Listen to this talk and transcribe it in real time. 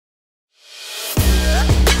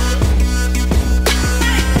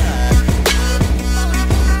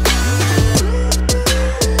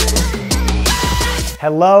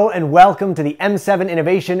Hello and welcome to the M7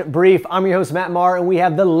 Innovation Brief. I'm your host, Matt Maher, and we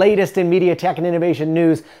have the latest in media tech and innovation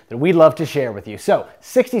news that we'd love to share with you. So,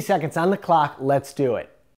 60 seconds on the clock, let's do it.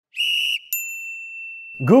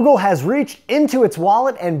 Google has reached into its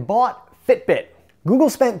wallet and bought Fitbit. Google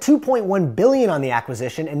spent $2.1 billion on the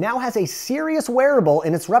acquisition and now has a serious wearable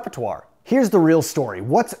in its repertoire. Here's the real story.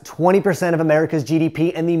 What's 20% of America's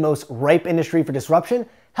GDP and the most ripe industry for disruption?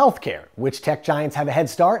 Healthcare. Which tech giants have a head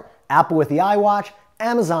start? Apple with the iWatch,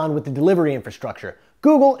 Amazon with the delivery infrastructure.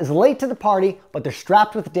 Google is late to the party, but they're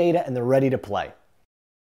strapped with data and they're ready to play.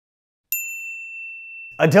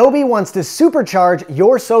 Adobe wants to supercharge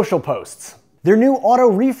your social posts. Their new auto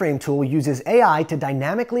reframe tool uses AI to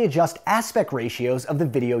dynamically adjust aspect ratios of the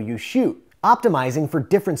video you shoot, optimizing for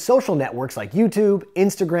different social networks like YouTube,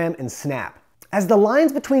 Instagram, and Snap. As the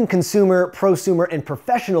lines between consumer, prosumer, and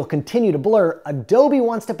professional continue to blur, Adobe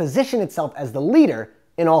wants to position itself as the leader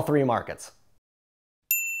in all three markets.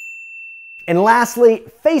 And lastly,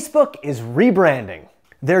 Facebook is rebranding.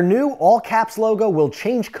 Their new all-caps logo will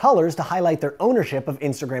change colors to highlight their ownership of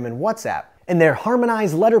Instagram and WhatsApp. And their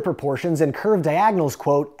harmonized letter proportions and curved diagonals,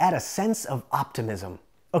 quote, add a sense of optimism.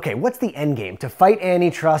 Okay, what's the end game? To fight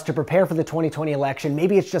antitrust, to prepare for the 2020 election?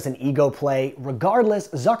 Maybe it's just an ego play. Regardless,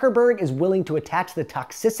 Zuckerberg is willing to attach the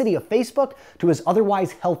toxicity of Facebook to his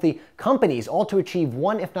otherwise healthy companies, all to achieve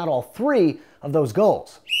one, if not all three, of those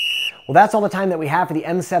goals. Well, that's all the time that we have for the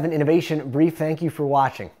M7 Innovation Brief. Thank you for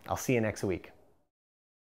watching. I'll see you next week.